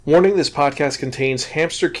Warning, this podcast contains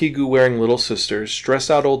hamster Kigu-wearing little sisters,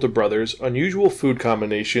 stressed-out older brothers, unusual food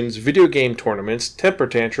combinations, video game tournaments, temper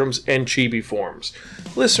tantrums, and chibi forms.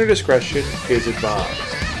 Listener discretion is advised.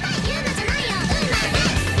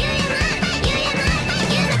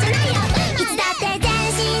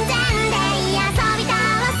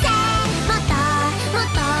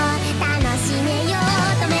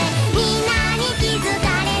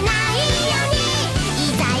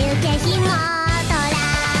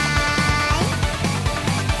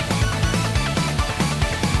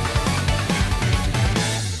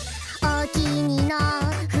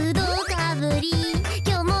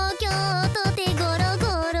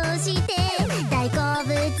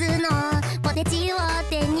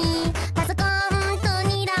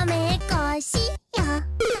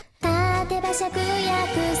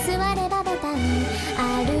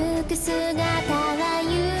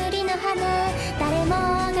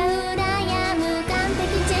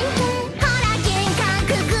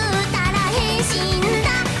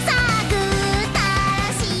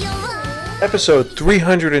 Episode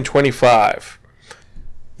 325.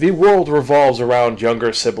 The world revolves around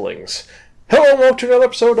younger siblings. Hello and welcome to another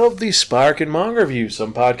episode of the Spark and Manga Review.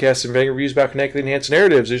 Some podcasts and reviews about connected enhanced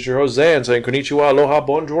narratives. It's your host Zan saying konnichiwa, aloha,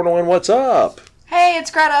 buongiorno, and what's up? Hey,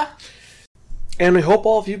 it's Greta. And we hope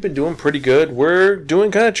all of you have been doing pretty good. We're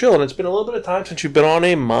doing kind of chill, and it's been a little bit of time since you've been on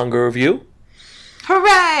a manga review.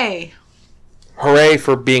 Hooray! Hooray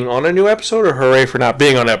for being on a new episode, or hooray for not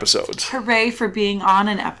being on episodes? Hooray for being on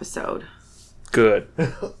an episode. Good.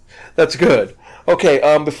 That's good. Okay,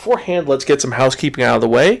 beforehand, let's get some housekeeping out of the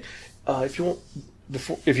way. Let's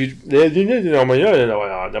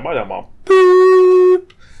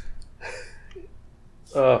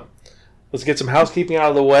get some housekeeping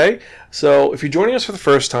out of the way. So, if you're joining us for the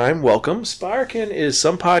first time, welcome. Sparkin is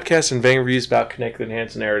some podcasts and vain reviews about connected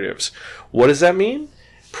enhanced narratives. What does that mean?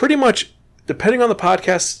 Pretty much, depending on the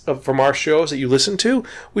podcasts from our shows that you listen to,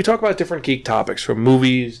 we talk about different geek topics, from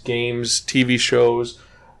movies, games, TV shows,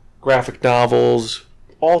 graphic novels,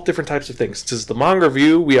 all different types of things. This is the manga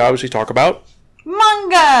review. We obviously talk about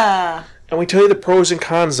manga, and we tell you the pros and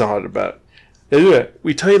cons on it.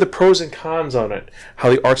 We tell you the pros and cons on it, how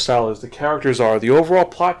the art style is, the characters are, the overall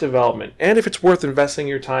plot development, and if it's worth investing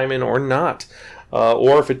your time in or not.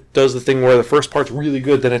 Or if it does the thing where the first part's really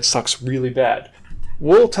good, then it sucks really bad.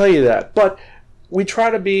 We'll tell you that. But we try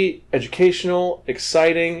to be educational,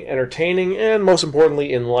 exciting, entertaining, and most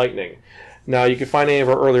importantly, enlightening. Now, you can find any of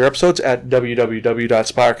our earlier episodes at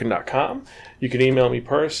www.sparkin.com. You can email me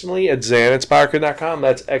personally at zan@sparkin.com.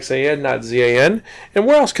 That's X-A-N, not Z-A-N. And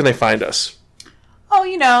where else can they find us? Oh,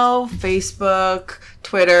 you know, Facebook,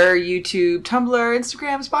 Twitter, YouTube, Tumblr,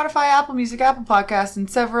 Instagram, Spotify, Apple Music, Apple Podcasts, and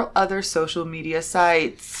several other social media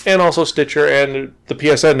sites. And also Stitcher and the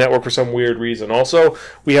PSN network for some weird reason. Also,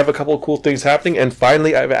 we have a couple of cool things happening. And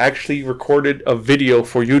finally, I've actually recorded a video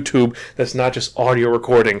for YouTube that's not just audio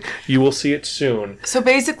recording. You will see it soon. So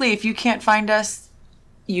basically, if you can't find us,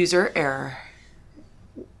 user error.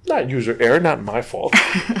 Not user error, not my fault.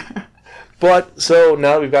 But, so,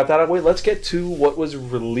 now that we've got that out of the way, let's get to what was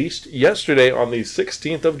released yesterday on the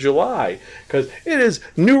 16th of July. Because it is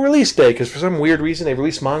new release day, because for some weird reason they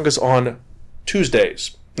release mangas on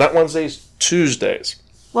Tuesdays. Not Wednesdays, Tuesdays.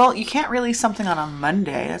 Well, you can't release something on a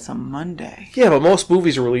Monday. That's a Monday. Yeah, but most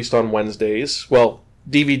movies are released on Wednesdays. Well,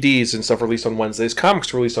 DVDs and stuff are released on Wednesdays.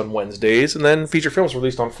 Comics are released on Wednesdays. And then feature films are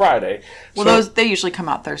released on Friday. Well, they usually come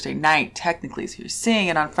out Thursday night, technically. So you're seeing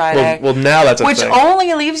it on Friday. Well, now that's a thing. Which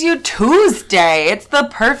only leaves you Tuesday. It's the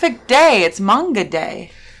perfect day. It's manga day.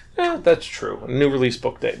 Yeah, that's true. A new release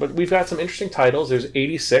book day. But we've got some interesting titles. There's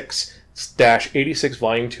 86-86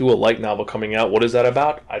 Volume 2, a light novel coming out. What is that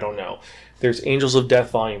about? I don't know. There's Angels of Death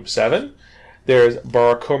Volume 7. There's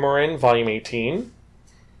Barakumarin Volume 18.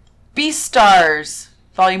 Beastars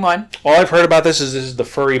Volume 1. All I've heard about this is the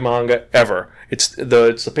furry manga ever.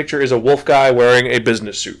 The picture is a wolf guy wearing a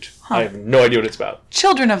business suit. Huh. I have no idea what it's about.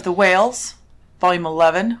 Children of the Whales Volume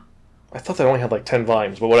 11. I thought they only had like 10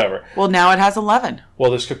 volumes, but whatever. Well, now it has 11.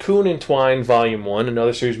 Well, there's Cocoon Entwined Volume 1,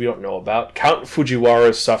 another series we don't know about. Count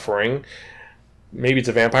Fujiwara's Suffering. Maybe it's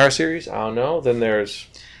a vampire series? I don't know. Then there's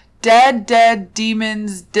Dead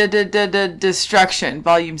Demons Destruction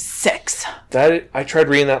Volume 6. I tried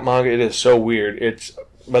reading that manga. It is so weird.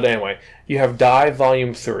 But anyway, you have Die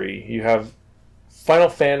Volume 3. You have Final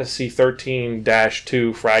Fantasy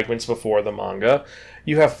 13-2 fragments before the manga.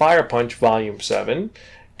 You have Fire Punch Volume 7.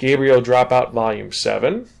 Gabriel Dropout Volume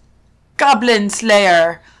 7. Goblin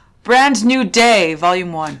Slayer Brand New Day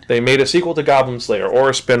Volume 1. They made a sequel to Goblin Slayer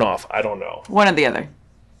or a spin-off. I don't know. One or the other.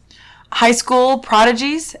 High School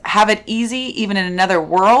Prodigies Have It Easy Even in Another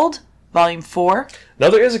World Volume 4.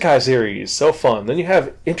 Another Isekai series. So fun. Then you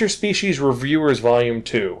have Interspecies Reviewers Volume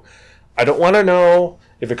 2. I don't want to know.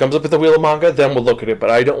 If it comes up in the Wheel of Manga, then we'll look at it, but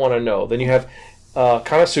I don't want to know. Then you have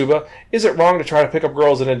Konosuba. Is it wrong to try to pick up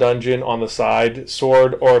girls in a dungeon on the side?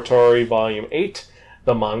 Sword Oratory Volume 8.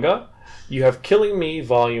 The manga. You have Killing Me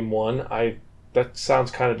Volume 1. That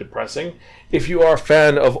sounds kind of depressing. If you are a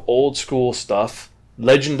fan of old school stuff,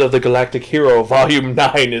 Legend of the Galactic Hero Volume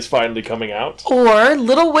 9 is finally coming out. Or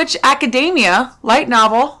Little Witch Academia, light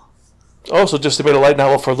novel. Oh, so just a bit of light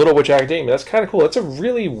novel for Little Witch Academia. That's kind of cool. That's a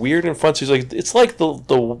really weird and fun series. It's like the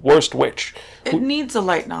worst witch. It needs a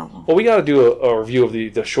light novel. Well, we got to do a review of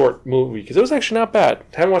the short movie, because it was actually not bad.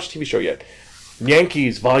 Haven't watched the TV show yet.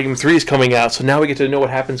 Yankees Volume 3 is coming out, so now we get to know what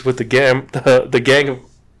happens with the gang of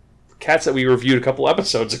cats that we reviewed a couple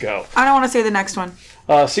episodes ago. I don't want to say the next one.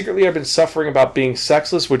 Secretly, I've been suffering about being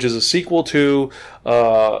sexless, which is a sequel to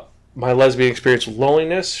My Lesbian Experience with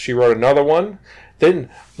Loneliness. She wrote another one. Then,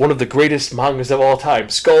 one of the greatest mangas of all time,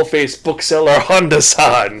 Skullface Bookseller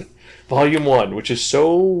Honda-san, Volume 1, which is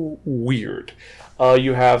so weird.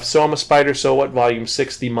 You have So I'm a Spider, So What, Volume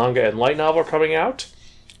 6, the manga and light novel coming out.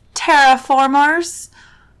 Terraformers,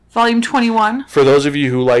 Volume 21. For those of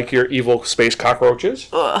you who like your evil space cockroaches.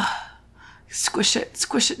 Ugh. Squish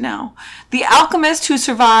it now. The Alchemist Who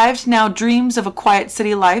Survived Now Dreams of a Quiet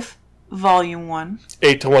City Life, Volume 1.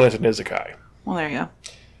 8-1 is an Isekai. Well, there you go.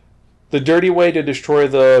 The Dirty Way to Destroy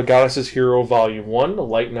the Goddess's Hero, Volume 1, a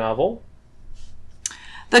light novel.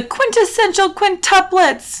 The Quintessential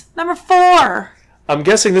Quintuplets, number 4. I'm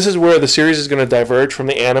guessing this is where the series is going to diverge from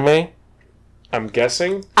the anime. I'm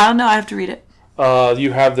guessing. I don't know, I have to read it.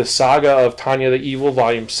 You have the Saga of Tanya the Evil,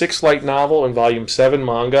 Volume 6 light novel, and Volume 7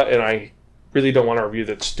 manga, and I really don't want to review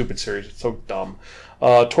that stupid series. It's so dumb.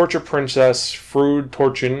 Torture Princess, Fruit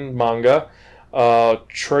Torchin manga,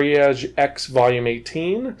 Triage X, Volume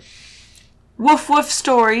 18. Woof Woof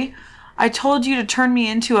Story. I told you to turn me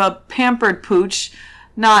into a pampered pooch,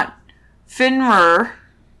 not Finrer.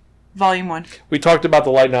 Volume 1. We talked about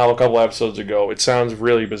the light novel a couple episodes ago. It sounds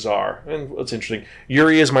really bizarre. And it's interesting.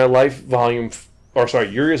 Yuri is My Life,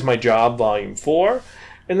 Yuri is My Job, Volume 4.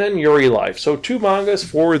 And then Yuri Life. So 2 mangas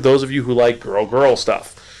for those of you who like girl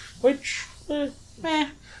stuff. Which,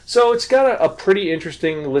 Meh. So it's got a pretty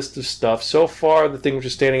interesting list of stuff. So far, the thing which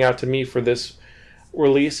is standing out to me for this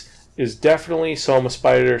release is definitely So I'm a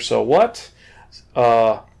Spider, So What?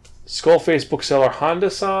 Skullface Bookseller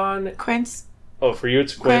Honda-san. Quince. Oh, for you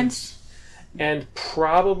it's Quince. And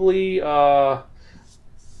probably, what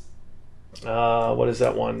is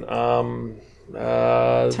that one?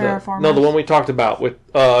 Terraformers. The one we talked about with,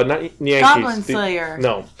 not Yankees. Goblin Slayer.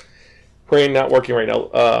 No. Brain not working right now.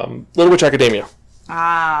 Little Witch Academia.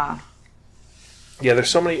 Ah. Yeah, there's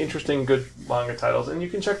so many interesting, good manga titles, and you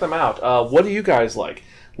can check them out. What do you guys like?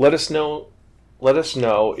 Let us know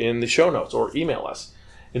in the show notes or email us.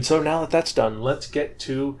 And so now that that's done, let's get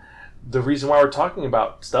to the reason why we're talking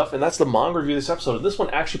about stuff, and that's the manga review of this episode. This one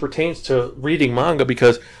actually pertains to reading manga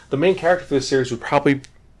because the main character for this series would probably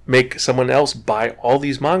make someone else buy all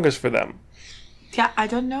these mangas for them. Yeah, I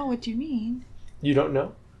don't know what you mean. You don't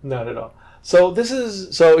know? Not at all. So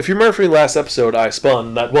if you remember from the last episode, I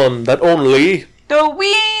spun that one, that only... The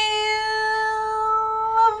Wheel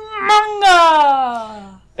of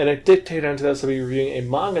Manga! And it dictated onto this, I'll be reviewing a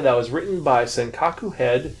manga that was written by Senkaku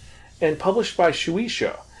Head and published by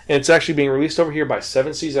Shueisha. And it's actually being released over here by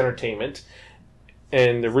Seven Seas Entertainment.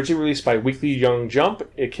 And originally released by Weekly Young Jump.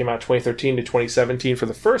 It came out 2013 to 2017 for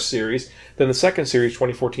the first series. Then the second series,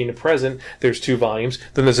 2014 to present. There's 2 volumes.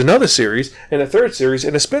 Then there's another series, and a third series,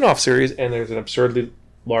 and a spin-off series. And there's an absurdly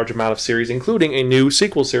large amount of series, including a new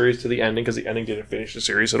sequel series to the ending, because the ending didn't finish the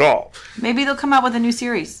series at all. Maybe they'll come out with a new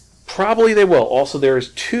series. Probably they will. Also,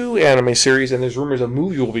 there's 2 anime series, and there's rumors a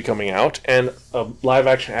movie will be coming out, and a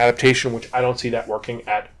live-action adaptation, which I don't see that working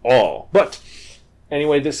at all. But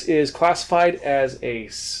anyway, this is classified as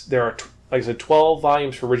there are, like I said, 12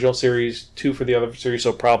 volumes for original series, 2 for the other series,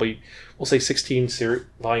 so probably, we'll say 16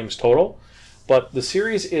 volumes total. But the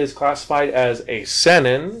series is classified as a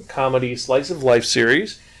seinen comedy slice of life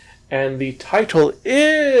series, and the title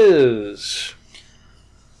is...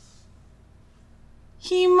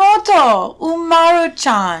 Himoto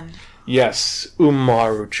Umaru-chan. Yes,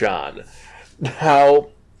 Umaru-chan. Now,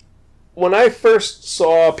 when I first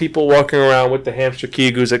saw people walking around with the hamster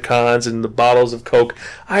kigus at cons and the bottles of Coke,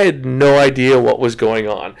 I had no idea what was going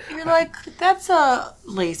on. You're like, that's a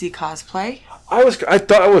lazy cosplay. I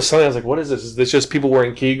thought it was something. I was like, what is this? Is this just people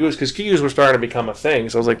wearing kigus? Because kigus were starting to become a thing.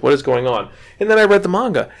 So I was like, what is going on? And then I read the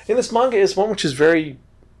manga. And this manga is one which is very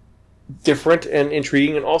different and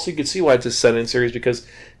intriguing. And also you can see why it's a seinen series, because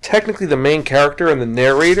technically the main character and the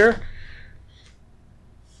narrator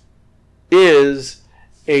is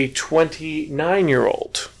a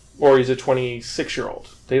 29-year-old, or he's a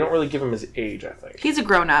 26-year-old. They don't really give him his age, I think. He's a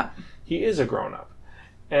grown-up. He is a grown-up.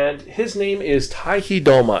 And his name is Taiji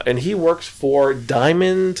Doma, and he works for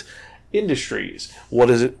Diamond Industries. What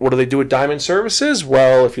is it? What do they do at Diamond Services?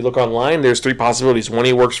 Well, if you look online, there's 3 possibilities. One,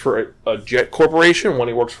 he works for a jet corporation. One,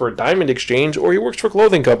 he works for a diamond exchange. Or he works for a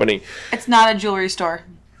clothing company. It's not a jewelry store.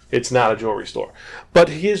 It's not a jewelry store. But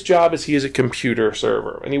his job is he is a computer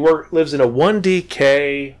server. And he lives in a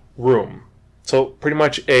 1DK room. So pretty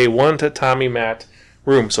much a 1 tatami mat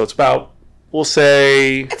room. So it's about, we'll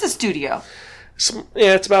say... It's a studio.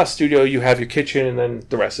 It's about a studio. You have your kitchen and then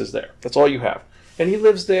the rest is there. That's all you have. And he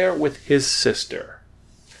lives there with his sister.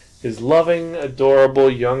 His loving,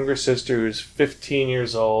 adorable younger sister who's 15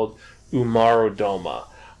 years old, Umaru Doma,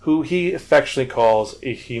 who he affectionately calls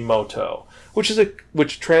a Himoto,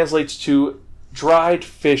 which translates to dried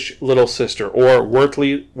fish little sister or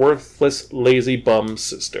worthless lazy bum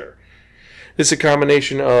sister. It's a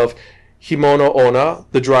combination of Himono Ona,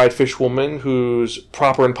 the dried fish woman who's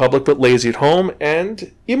proper in public but lazy at home,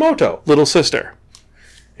 and Imoto, little sister.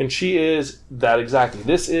 And she is that exactly.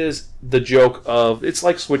 This is the joke of, it's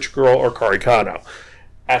like Switch Girl or Karikano.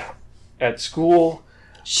 At school...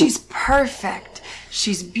 She's perfect.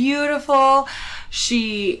 She's beautiful.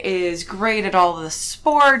 She is great at all the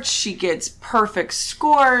sports. She gets perfect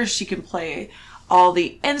scores. She can play all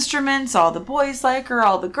the instruments. All the boys like her.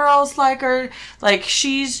 All the girls like her. Like,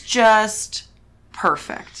 she's just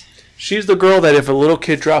perfect. She's the girl that if a little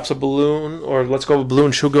kid drops a balloon, or let's go with a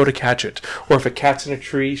balloon, she'll go to catch it. Or if a cat's in a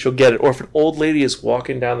tree, she'll get it. Or if an old lady is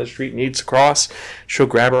walking down the street and needs to cross, she'll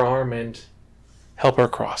grab her arm and help her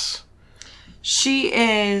cross. She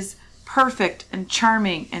is perfect and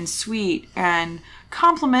charming and sweet and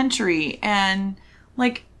complimentary and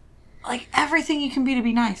like everything you can be to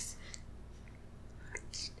be nice.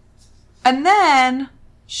 And then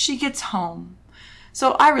she gets home.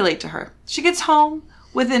 So I relate to her. She gets home.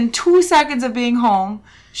 Within 2 seconds of being home,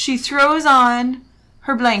 she throws on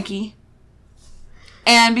her blankie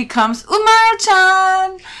and becomes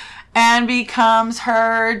Umaru-chan and becomes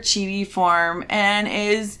her chibi form and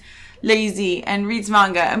is lazy and reads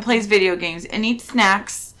manga and plays video games and eats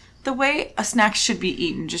snacks the way a snack should be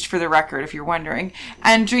eaten, just for the record, if you're wondering,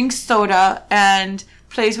 and drinks soda and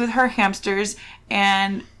plays with her hamsters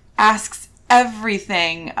and asks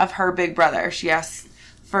everything of her big brother. She asks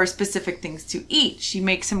for specific things to eat. She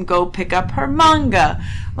makes him go pick up her manga.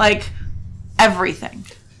 Like, everything.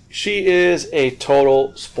 She is a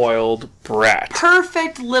total spoiled brat.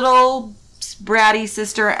 Perfect little bratty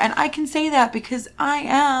sister. And I can say that because I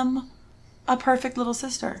am a perfect little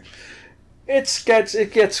sister. It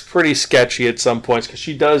gets pretty sketchy at some points because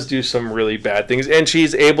she does do some really bad things. And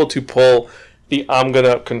she's able to pull the I'm going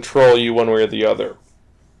to control you one way or the other.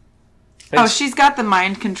 Oh, she's got the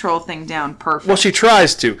mind control thing down perfect. Well, she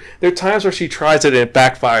tries to. There are times where she tries it and it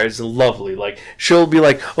backfires lovely. Like, she'll be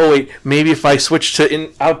like, oh, wait, maybe if I switch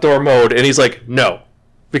to outdoor mode. And he's like, no.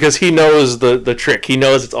 Because he knows the trick. He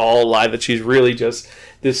knows it's all a lie, that she's really just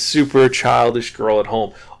this super childish girl at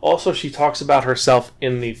home. Also, she talks about herself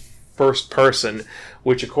in the first person,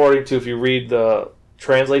 which according to, if you read the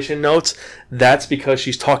translation notes, that's because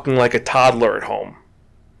she's talking like a toddler at home.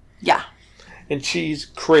 Yeah. And she's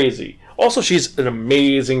crazy. Also, she's an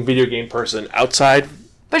amazing video game person outside.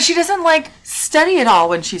 But she doesn't, study at all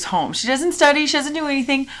when she's home. She doesn't study. She doesn't do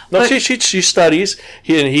anything. No, but she studies.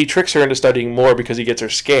 He tricks her into studying more because he gets her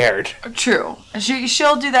scared. True.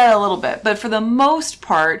 She'll do that a little bit. But for the most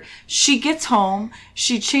part, she gets home,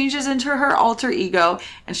 she changes into her alter ego,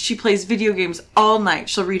 and she plays video games all night.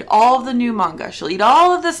 She'll read all of the new manga. She'll eat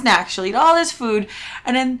all of the snacks. She'll eat all this food.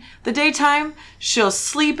 And in the daytime, she'll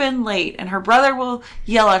sleep in late. And her brother will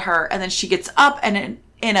yell at her. And then she gets up and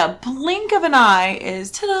in a blink of an eye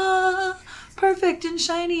is, ta-da, perfect and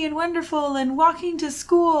shiny and wonderful and walking to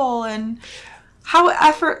school, and how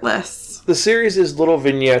effortless. The series is little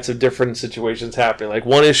vignettes of different situations happening. Like,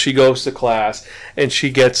 one is she goes to class and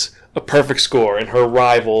she gets a perfect score, and her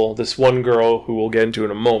rival, this one girl who we'll get into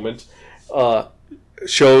in a moment,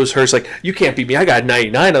 shows her, it's like, you can't beat me, I got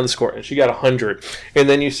 99 on the score, and she got 100. And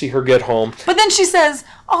then you see her get home. But then she says,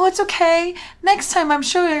 oh, it's okay, next time I'm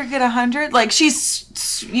sure you'll get 100. Like,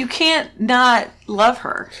 you can't not love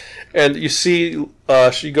her. And you see,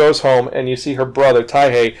 she goes home, and you see her brother,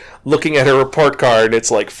 Taihei, looking at her report card, and it's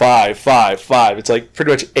like 5, 5, 5. It's like pretty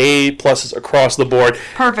much A pluses across the board.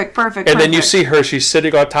 Perfect. And then you see her, she's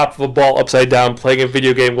sitting on top of a ball upside down, playing a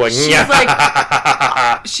video game, going, she's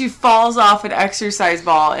like, she falls off an exercise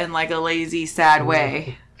ball in like a lazy, sad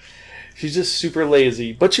way. She's just super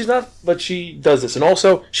lazy. But she does this. And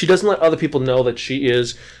also, she doesn't let other people know that she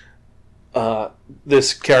is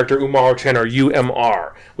this character Umaru-chan, or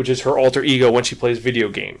UMR, which is her alter ego when she plays video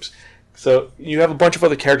games. So you have a bunch of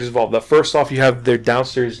other characters involved. First off, you have their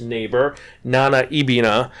downstairs neighbor, Nana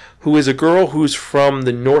Ibina, who is a girl who's from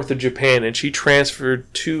the north of Japan, and she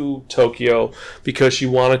transferred to Tokyo because she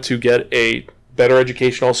wanted to get a better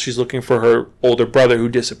education. Also, she's looking for her older brother who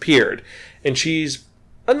disappeared. And she's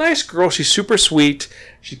a nice girl. She's super sweet.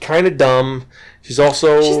 She's kind of dumb. She's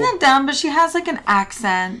not dumb, but she has like an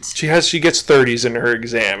accent. She gets 30s in her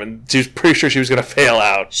exam, and she's pretty sure she was going to fail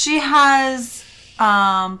out. She has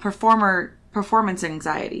performance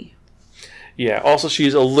anxiety. Yeah. Also,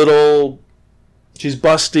 she's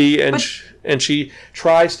busty, and she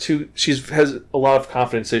tries to. She has a lot of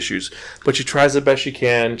confidence issues, but she tries the best she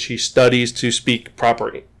can. She studies to speak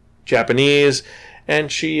proper Japanese,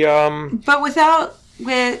 and she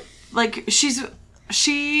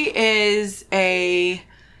she is a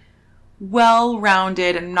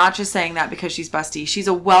well-rounded, and I'm not just saying that because she's busty. She's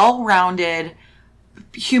a well-rounded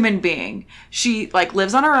human being. She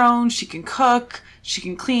lives on her own. She can cook. She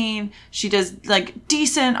can clean. She does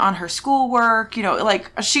decent on her schoolwork.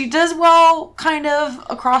 She does well kind of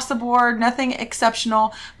across the board. Nothing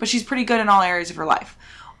exceptional, but she's pretty good in all areas of her life.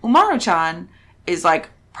 Umaru-chan is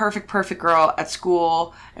perfect girl at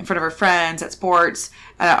school, in front of her friends, at sports,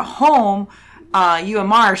 and at home.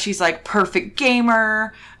 UMR, she's perfect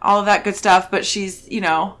gamer, all of that good stuff, but she's,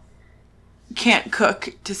 can't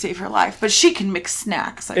cook to save her life, but she can mix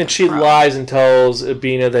snacks. And she lies and tells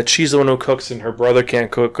Ibina that she's the one who cooks and her brother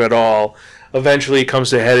can't cook at all. Eventually it comes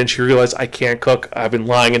to a head and she realizes, I can't cook. I've been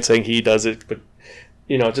lying and saying he does it, but,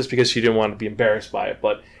 just because she didn't want to be embarrassed by it.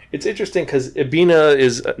 But it's interesting because Ibina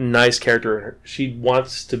is a nice character. She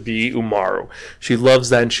wants to be Umaru. She loves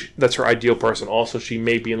that, and that's her ideal person. Also, she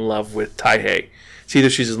may be in love with Taihei. It's either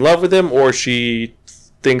she's in love with him or she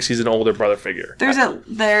thinks he's an older brother figure. There's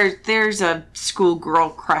a schoolgirl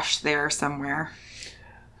crush there somewhere.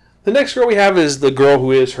 The next girl we have is the girl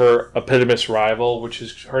who is her eponymous rival,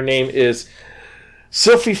 her name is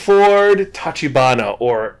Sylphie Ford Tachibana,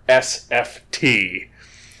 or SFT.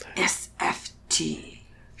 SFT.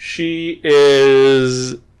 She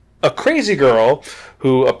is a crazy girl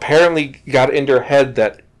who apparently got into her head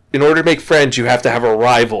that in order to make friends, you have to have a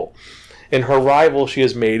rival. And her rival she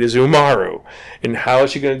has made is Umaru. And how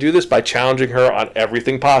is she going to do this? By challenging her on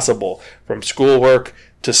everything possible, from schoolwork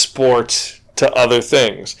to sports to other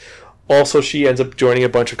things. Also, she ends up joining a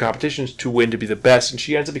bunch of competitions to win to be the best, and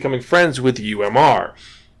she ends up becoming friends with UMR.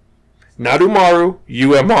 Not Umaru,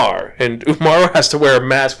 UMR. And Umaru has to wear a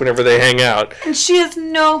mask whenever they hang out. And she has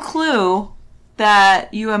no clue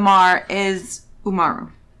that UMR is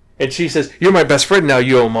Umaru. And she says, you're my best friend now,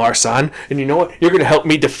 UMR-san. And you know what? You're going to help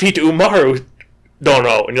me defeat Umaru.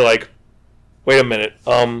 Dono. And you're like, wait a minute.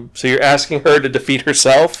 So you're asking her to defeat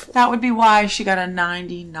herself? That would be why she got a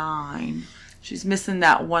 99. She's missing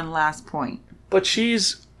that one last point. But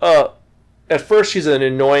she's... At first, she's an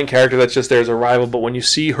annoying character that's just there as a rival, but when you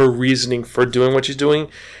see her reasoning for doing what she's doing,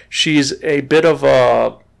 she's a bit of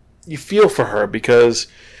a... You feel for her because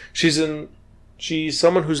she's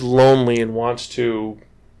someone who's lonely and wants to...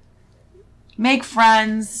 make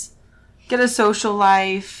friends, get a social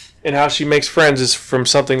life. And how she makes friends is from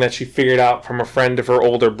something that she figured out from a friend of her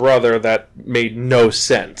older brother that made no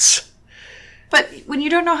sense. But when you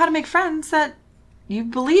don't know how to make friends, that you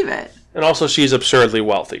believe it. And also, she's absurdly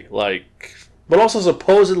wealthy. But also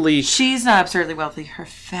supposedly... She's not absurdly wealthy. Her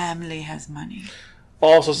family has money.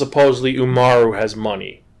 Also supposedly Umaru has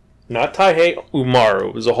money. Not Taihei,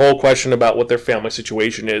 Umaru. There's a whole question about what their family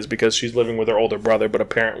situation is because she's living with her older brother, but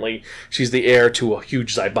apparently she's the heir to a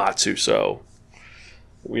huge Zaibatsu, so...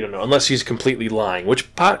 We don't know. Unless she's completely lying,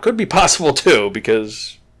 which could be possible too,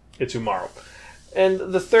 because it's Umaru. And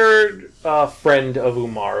the third friend of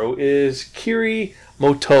Umaru is Kiri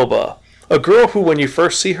Motoba. A girl who, when you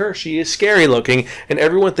first see her, she is scary looking, and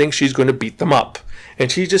everyone thinks she's going to beat them up. And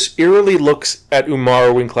she just eerily looks at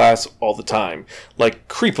Umaru in class all the time,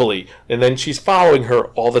 creepily. And then she's following her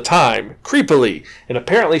all the time, creepily. And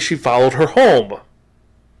apparently she followed her home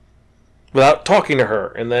without talking to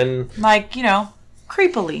her. And then...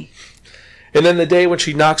 creepily. And then the day when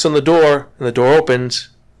she knocks on the door, and the door opens...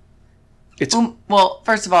 Well,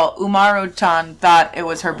 first of all, Umaru-chan thought it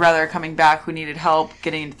was her brother coming back who needed help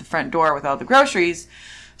getting into the front door with all the groceries.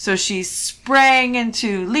 So she sprang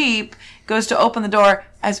into leap, goes to open the door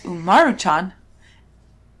as Umaru-chan,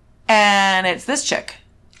 and it's this chick.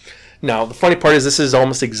 Now, the funny part is this is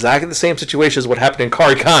almost exactly the same situation as what happened in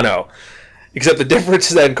Karikano. Except the difference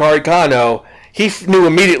is that in Karikano, he knew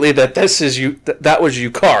immediately that that was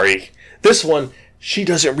Yukari. This one, she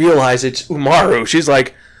doesn't realize it's Umaru. She's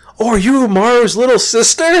like... Oh, are you Umaru's little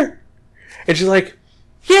sister? And she's like,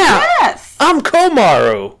 yeah, Yes. I'm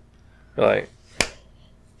Komaru. You're like,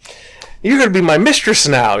 you're going to be my mistress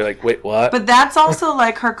now. You're like, wait, what? But that's also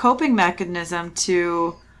like her coping mechanism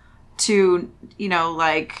to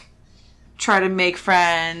like try to make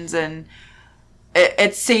friends, and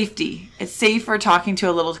it's safety. It's safer talking to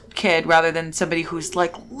a little kid rather than somebody who's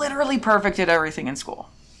like literally perfect at everything in school.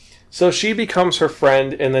 So she becomes her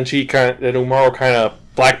friend, and then Umaru kind of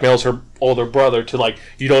blackmails her older brother to like,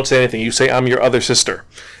 you don't say anything. You say I'm your other sister,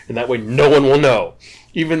 and that way no one will know.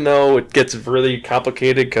 Even though it gets really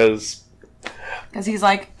complicated because he's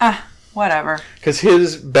like, whatever. Because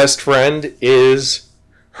his best friend is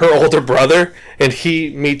her older brother, and he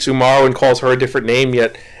meets Umaru and calls her a different name.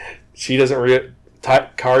 Yet she doesn't.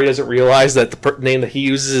 Kari doesn't realize that the name that he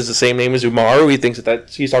uses is the same name as Umaru. He thinks that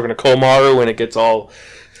he's talking to Komaru, and it gets all.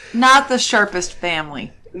 Not the sharpest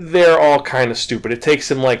family. They're all kind of stupid. It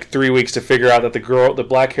takes him like 3 weeks to figure out that the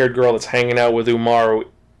black-haired girl that's hanging out with Umaru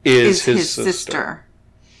is his sister.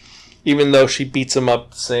 Even though she beats him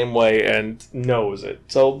up the same way and knows it.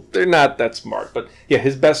 So they're not that smart. But yeah,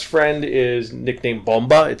 his best friend is nicknamed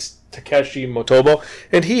Bomba. It's Takeshi Motobo.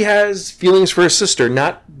 And he has feelings for his sister.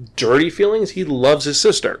 Not dirty feelings. He loves his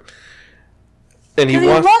sister. And he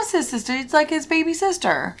loves his sister. It's like his baby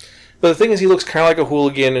sister. But the thing is, he looks kind of like a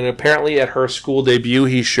hooligan, and apparently at her school debut,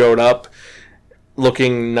 he showed up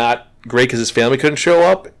looking not great because his family couldn't show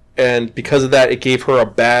up, and because of that, it gave her a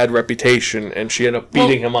bad reputation, and she ended up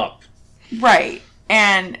beating him up. Right.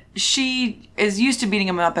 And she is used to beating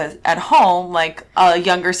him up at home, like a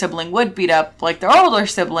younger sibling would beat up, like their older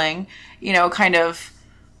sibling, kind of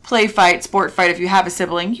play fight, sport fight. If you have a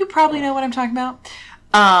sibling, you probably know what I'm talking about.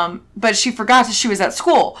 But she forgot that she was at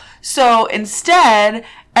school. So instead,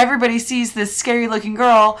 everybody sees this scary looking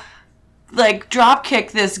girl like drop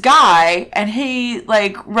kick this guy, and he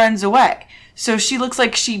like runs away. So she looks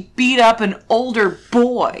like she beat up an older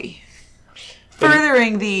boy,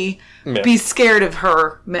 furthering the myth. Be scared of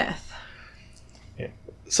her myth. Yeah.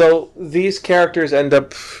 So these characters end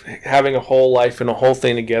up having a whole life and a whole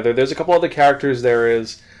thing together. There's a couple other characters. There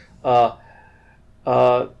is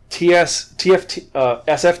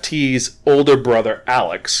SFT's older brother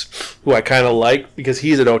Alex, who I kind of like because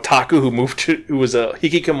he's an otaku who was a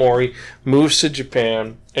hikikomori, moves to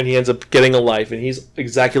Japan, and he ends up getting a life, and he's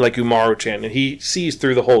exactly like Umaru-chan, and he sees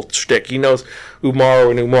through the whole shtick. He knows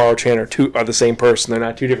Umaru and Umaru-chan are the same person; they're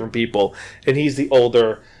not two different people, and he's the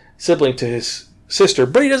older sibling to his sister,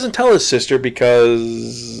 but he doesn't tell his sister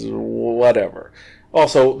because whatever.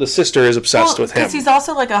 Also, the sister is obsessed with him. Because he's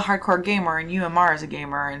also like a hardcore gamer, and UMR is a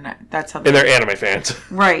gamer, and that's how. And they're anime fans.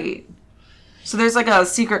 Right. So there's like a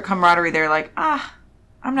secret camaraderie there, like, I'm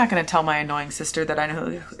not going to tell my annoying sister that I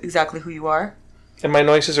know exactly who you are. And my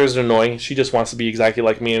annoying sister isn't annoying. She just wants to be exactly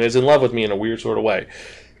like me and is in love with me in a weird sort of way.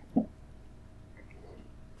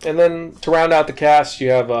 And then to round out the cast,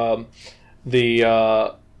 you have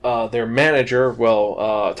their manager,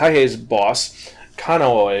 Taihei's boss,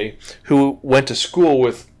 Kanoe, who went to school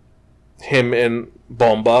with him and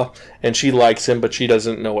Bomba, and she likes him, but she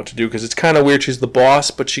doesn't know what to do because it's kind of weird. She's the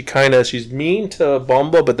boss, but she's mean to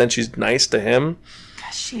Bomba, but then she's nice to him.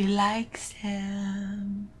 She likes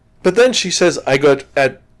him. But then she says, I go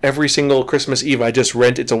at every single Christmas Eve, I just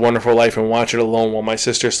rent It's a Wonderful Life and watch it alone while my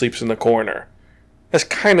sister sleeps in the corner. That's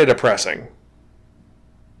kind of depressing.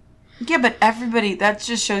 Yeah, but that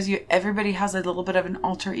just shows you everybody has a little bit of an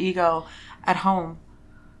alter ego at home.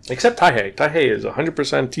 Except Taihei. Taihei is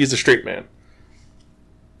 100%, he's a straight man.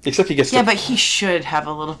 Except he gets but he should have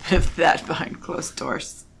a little bit of that behind closed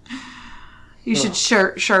doors. You should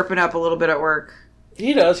sharpen up a little bit at work.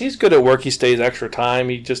 He does. He's good at work. He stays extra time.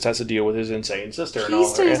 He just has to deal with his insane sister and all her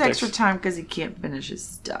antics. He stays extra time because he can't finish his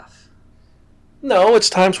stuff. No, it's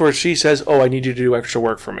times where she says, I need you to do extra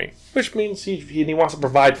work for me. Which means he wants to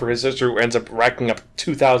provide for his sister, who ends up racking up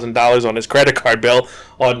 $2,000 on his credit card bill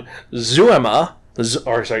on Zone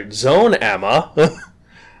Emma.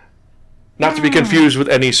 Not to be confused with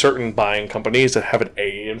any certain buying companies that have an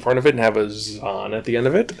A in front of it and have a Zon at the end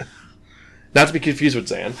of it. Not to be confused with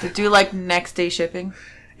Zan. They do like next day shipping?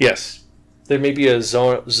 Yes. There may be a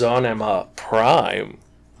Zone Emma Prime.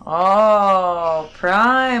 Oh,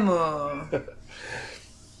 Prime.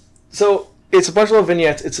 So, it's a bunch of little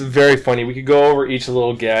vignettes. It's very funny. We could go over each of the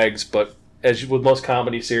little gags, but as with most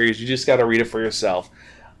comedy series, you just got to read it for yourself.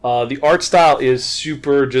 The art style is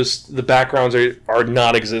super, just the backgrounds are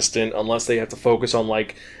non-existent unless they have to focus on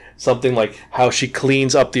like something like how she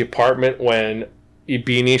cleans up the apartment when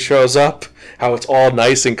Ibini shows up, how it's all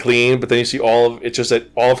nice and clean, but then you see it's just that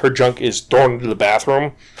all of her junk is thrown into the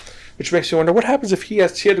bathroom, which makes you wonder what happens if she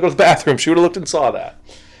had to go to the bathroom. She would have looked and saw that.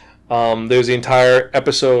 There's the entire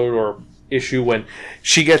episode or issue when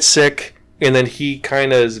she gets sick and then he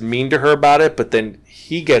kind of is mean to her about it, but then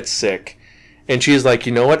he gets sick. And she's like,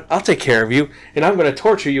 you know what? I'll take care of you, and I'm going to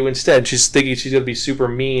torture you instead. She's thinking she's going to be super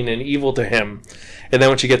mean and evil to him. And then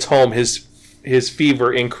when she gets home, his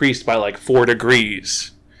fever increased by like 4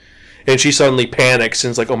 degrees. And she suddenly panics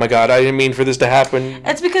and is like, oh my God, I didn't mean for this to happen.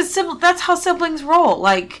 It's because that's how siblings roll.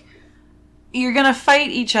 Like, you're going to fight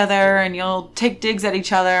each other, and you'll take digs at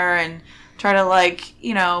each other and try to, like,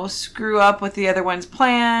 you know, screw up with the other one's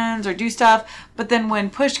plans or do stuff. But then when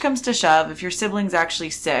push comes to shove, if your sibling's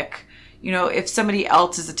actually sick, you know, if somebody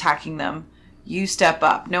else is attacking them, you step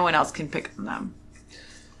up. No one else can pick on them.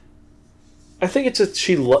 I think it's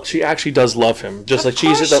she actually does love him. Just Of like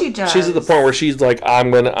she's at the point where she's like,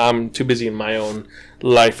 I'm too busy in my own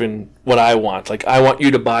life and what I want. Like, I want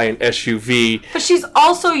you to buy an SUV. But she's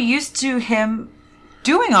also used to him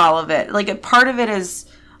doing all of it. Like, part of it is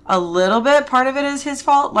a little bit, part of it is his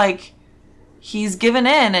fault. Like, he's given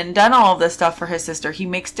in and done all of this stuff for his sister. He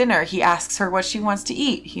makes dinner. He asks her what she wants to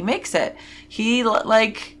eat. He makes it. He,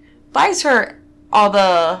 like, buys her all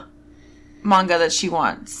the manga that she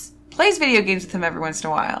wants. Plays video games with him every once in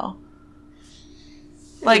a while.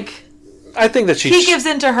 Like, I think that he gives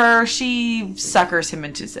in to her. She suckers him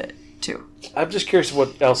into it, too. I'm just curious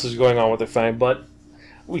what else is going on with the family, but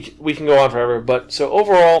we can go on forever. But, so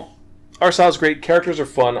overall, our style is great. Characters are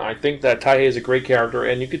fun. I think that Taihei is a great character,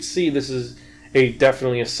 and you could see this is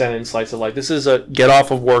definitely a seinen slice of life. This is a get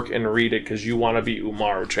off of work and read it because you want to be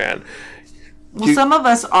Umaru-chan. Well, some of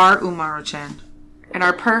us are Umaru-chan and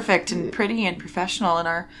are perfect and pretty and professional in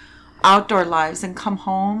our outdoor lives and come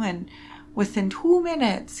home and within 2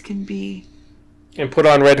 minutes can be... And put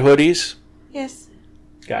on red hoodies? Yes.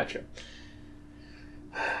 Gotcha.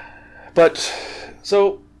 But,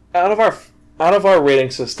 so, out of our rating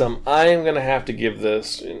system, I am going to have to give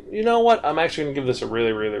this... You know what? I'm actually going to give this a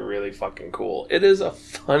really, really, really fucking cool. It is a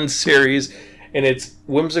fun series, and it's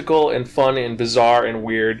whimsical and fun and bizarre and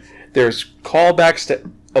weird. There's callbacks to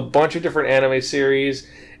a bunch of different anime series,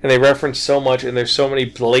 and they reference so much, and there's so many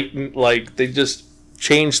blatant, like, they just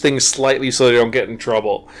change things slightly so they don't get in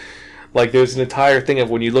trouble. Like, there's an entire thing of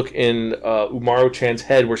when you look in Umaru-chan's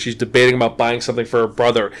head where she's debating about buying something for her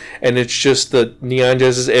brother, and it's just the Neon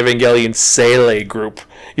Genesis Evangelion Seiyuu group.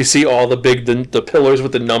 You see all the pillars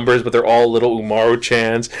with the numbers, but they're all little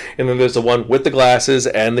Umaru-chans, and then there's the one with the glasses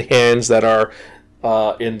and the hands that are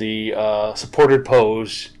in the supported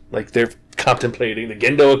pose, like they're contemplating the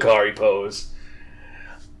Gendo Ikari pose.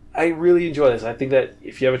 I really enjoy this. I think that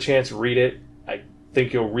if you have a chance, read it. I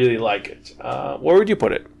think you'll really like it. Where would you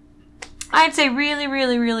put it? I'd say really,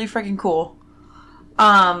 really, really freaking cool.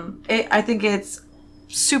 I think it's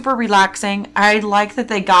super relaxing. I like that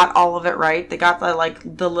they got all of it right. They got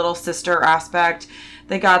the little sister aspect.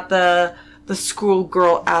 They got the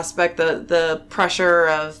schoolgirl aspect, the pressure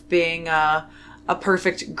of being a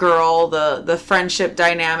perfect girl, the friendship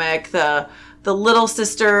dynamic, the little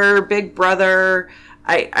sister, big brother.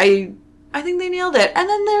 I think they nailed it. And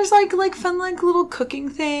then there's like fun little cooking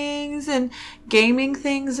things and gaming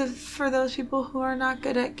things for those people who are not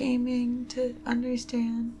good at gaming to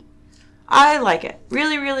understand. I like it.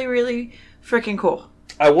 Really, really, really freaking cool.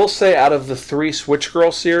 I will say out of the 3 Switch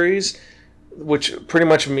Girl series, which pretty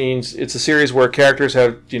much means it's a series where characters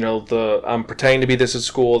have, I'm pretending to be this at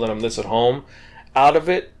school, then I'm this at home. Out of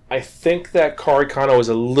it, I think that Karikano is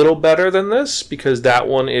a little better than this because that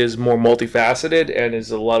one is more multifaceted and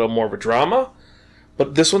is a lot more of a drama.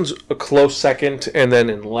 But this one's a close second, and then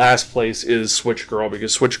in last place is Switch Girl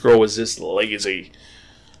because Switch Girl was just lazy.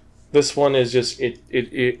 This one is just,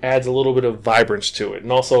 it adds a little bit of vibrance to it,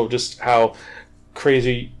 and also just how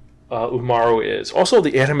crazy Umaru is. Also,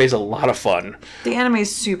 the anime is a lot of fun. The anime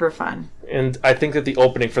is super fun. And I think that the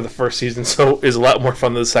opening for the first season is a lot more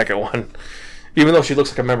fun than the second one. Even though she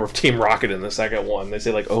looks like a member of Team Rocket in the second one. They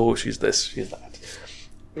say, like, oh, she's this, she's that.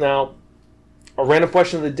 Now, a random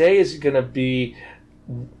question of the day is going to be,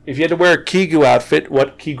 if you had to wear a Kigu outfit,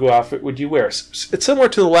 what Kigu outfit would you wear? It's similar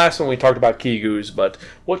to the last one we talked about Kigus, but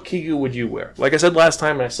what Kigu would you wear? Like I said last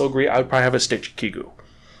time, and I still agree, I would probably have a Stitch Kigu.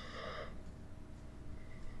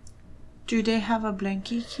 Do they have a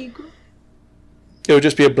blankie Kigu? It would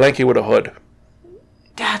just be a blankie with a hood.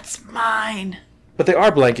 That's mine. But they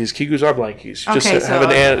are blankies. Kigus are blankies. Okay, just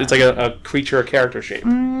have it's like a creature, a character shape.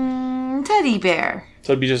 Teddy bear.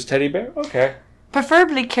 So it'd be just a teddy bear? Okay.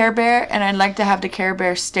 Preferably Care Bear, and I'd like to have the Care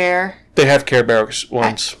Bear stare. They have Care Bear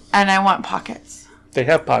ones. And I want pockets. They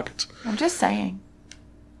have pockets. I'm just saying.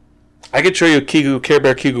 I could show you Care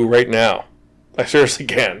Bear Kigu right now. I seriously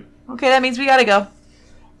can. Okay, that means we gotta go.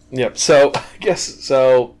 Yep. So I guess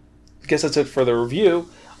that's it for the review.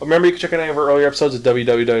 Remember, you can check out any of our earlier episodes at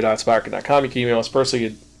www.sparkin.com. You can email us personally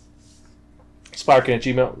at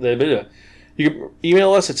sparkin@gmail.com. You can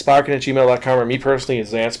email us at sparkin@gmail.com, or me personally at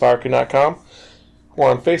zansparkin.com. We're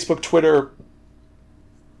on Facebook, Twitter,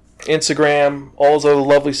 Instagram, all those other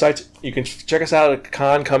lovely sites. You can check us out at a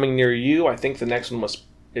con coming near you. I think the next one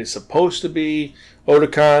is supposed to be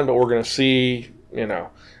Otakon, but we're going to see,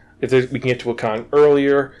 if we can get to a con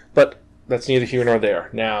earlier. But that's neither here nor there.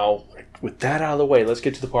 Now, with that out of the way, let's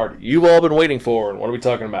get to the part you've all been waiting for. And what are we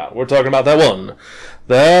talking about? We're talking about that one,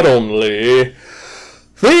 that only,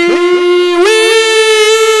 the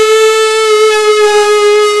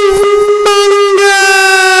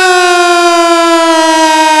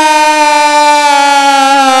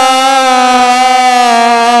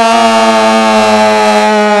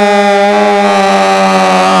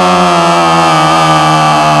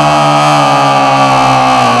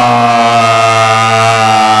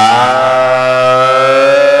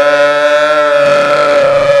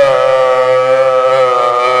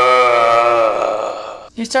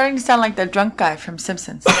Starting to sound like the drunk guy from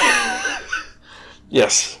Simpsons.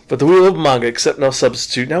 Yes, but the Wheel of Manga, except no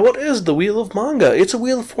substitute. Now, what is the Wheel of Manga? It's a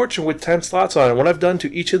Wheel of Fortune with 10 slots on it. What I've done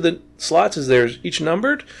to each of the slots is there's each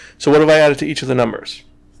numbered. So what have I added to each of the numbers?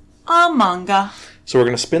 A manga. So we're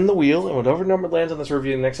going to spin the wheel, and whatever number lands on this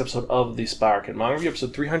review, the next episode of the Sparkin Manga Review,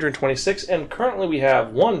 episode 326, and currently we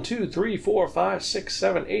have 1, 2, 3, 4, 5, 6,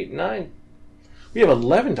 7, 8, 9. We have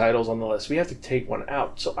 11 titles on the list. We have to take one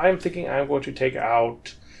out. So I'm thinking I'm going to take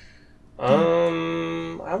out...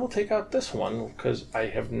 I will take out this one because I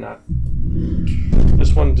have not.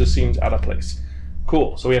 This one just seems out of place.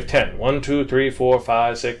 Cool. So we have 10. 1, 2, 3, 4,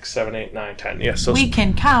 5, 6, 7, 8, 9, 10. Yes. So we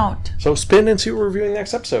can count. So spin and see what we're reviewing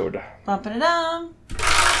next episode. Ba-ba-da-dum.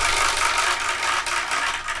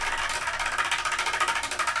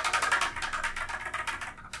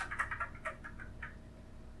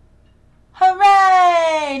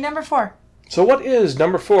 Hooray! Number 4. So what is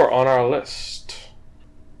number 4 on our list?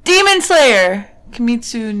 Demon Slayer!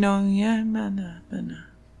 Kimetsu no Yaiba.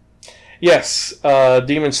 Yes,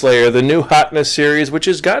 Demon Slayer, the new hotness series, which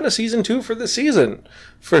has gotten a season 2 for this season.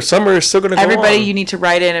 For summer, is still going to go Everybody, on. you need to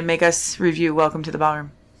write in and make us review Welcome to the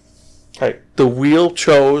Ballroom. Hey, the wheel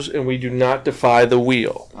chose, and we do not defy the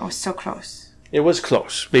wheel. Oh, so close. It was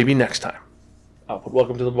close. Maybe next time. I'll put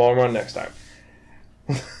Welcome to the Ballroom on next time.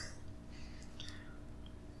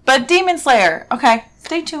 But Demon Slayer, okay.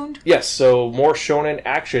 Stay tuned. Yes, so more shonen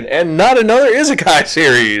action and not another isekai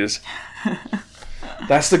series.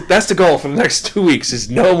 That's the goal for the next 2 weeks is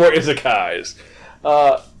no more isekais.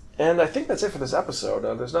 And I think that's it for this episode.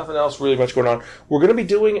 There's nothing else really much going on. We're going to be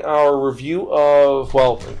doing our review of,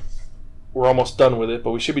 well, we're almost done with it,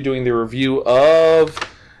 but we should be doing the review of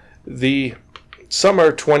the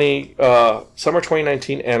summer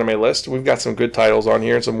 2019 anime list. We've got some good titles on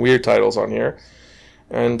here and some weird titles on here.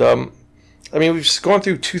 And, we've gone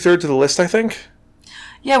through 2/3 of the list, I think.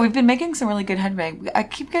 Yeah, we've been making some really good headway. I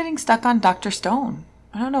keep getting stuck on Dr. Stone.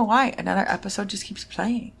 I don't know why. Another episode just keeps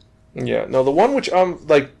playing. Yeah, no, the one which,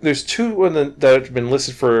 there's 2 that have been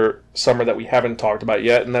listed for summer that we haven't talked about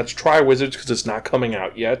yet, and that's Triwizards, because it's not coming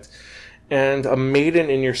out yet, and A Maiden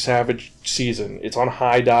in Your Savage Season. It's on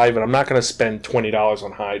High Dive, and I'm not going to spend $20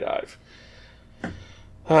 on High Dive.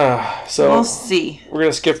 So we'll see. We're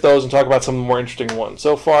going to skip those and talk about some of the more interesting ones.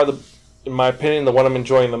 So far, in my opinion, the one I'm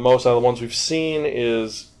enjoying the most out of the ones we've seen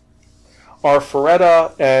is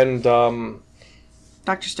Arifureta and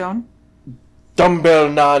Dr. Stone? Dumbbell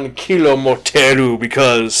Nan Kilo Moteru,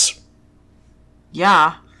 because...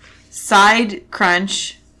 Yeah. Side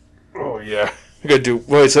crunch. Oh, yeah. I gotta do...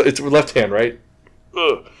 Well, it's left hand, right?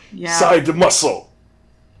 Ugh. Yeah. Side muscle.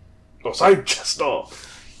 Oh, side chest off.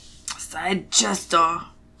 Side chest off.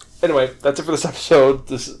 Anyway, that's it for this episode.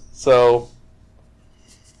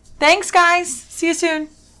 Thanks, guys. See you soon.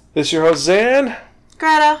 This is your host, Zan.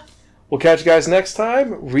 Greta. We'll catch you guys next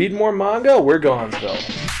time. Read more manga. We're Gonzville.「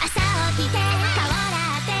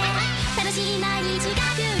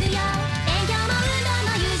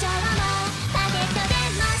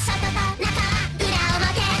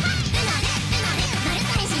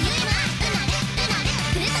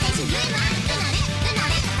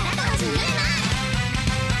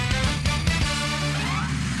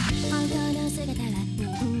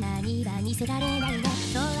見せられないの